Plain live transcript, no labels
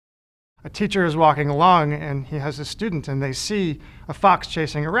A teacher is walking along and he has a student and they see a fox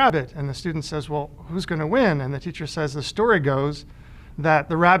chasing a rabbit, and the student says, well, who's going to win? And the teacher says, the story goes that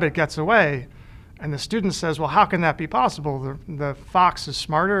the rabbit gets away. And the student says, well, how can that be possible? The fox is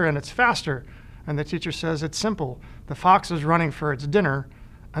smarter and it's faster. And the teacher says, it's simple. The fox is running for its dinner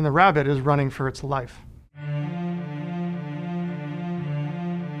and the rabbit is running for its life.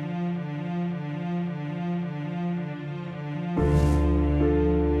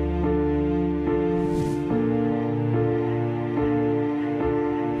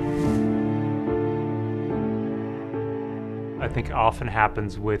 I think often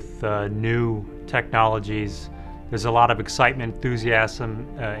happens with new technologies. There's a lot of excitement, enthusiasm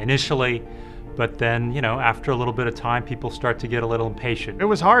initially, but then, after a little bit of time, people start to get a little impatient. It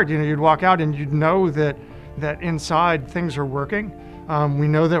was hard. You'd walk out and you'd know that inside things are working. We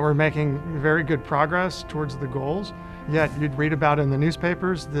know that we're making very good progress towards the goals, yet you'd read about in the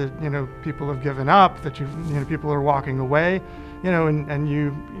newspapers that, people have given up, that people are walking away, and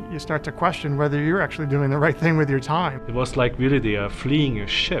you start to question whether you're actually doing the right thing with your time. It was like really they are fleeing a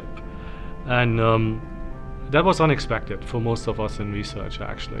ship, and that was unexpected for most of us in research,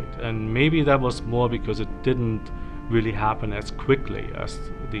 actually. And maybe that was more because it didn't really happen as quickly as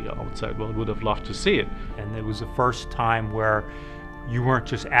the outside world would have loved to see it. And it was the first time where you weren't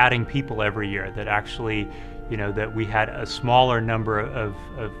just adding people every year, that actually, that we had a smaller number of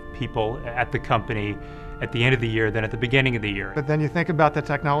people at the company at the end of the year than at the beginning of the year. But then you think about the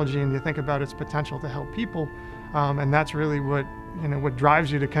technology and you think about its potential to help people, and that's really what drives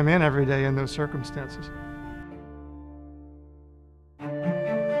you to come in every day in those circumstances.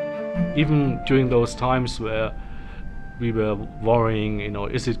 Even during those times where we were worrying,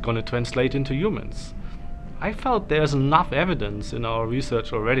 is it going to translate into humans? I felt there's enough evidence in our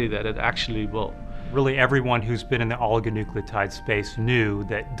research already that it actually will. Really, everyone who's been in the oligonucleotide space knew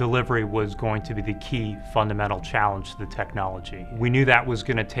that delivery was going to be the key fundamental challenge to the technology. We knew that was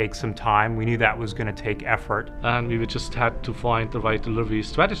going to take some time. We knew that was going to take effort. And we just had to find the right delivery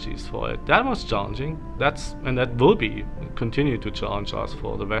strategies for it. That was challenging. And that will continue to challenge us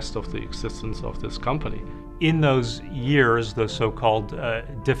for the rest of the existence of this company. In those years, those so-called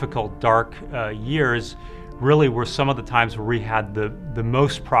difficult, dark years, really were some of the times where we had the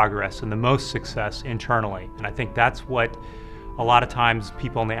most progress and the most success internally. And I think that's what a lot of times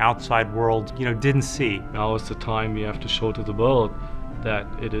people in the outside world, didn't see. Now is the time we have to show to the world that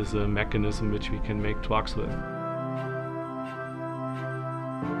it is a mechanism which we can make drugs with.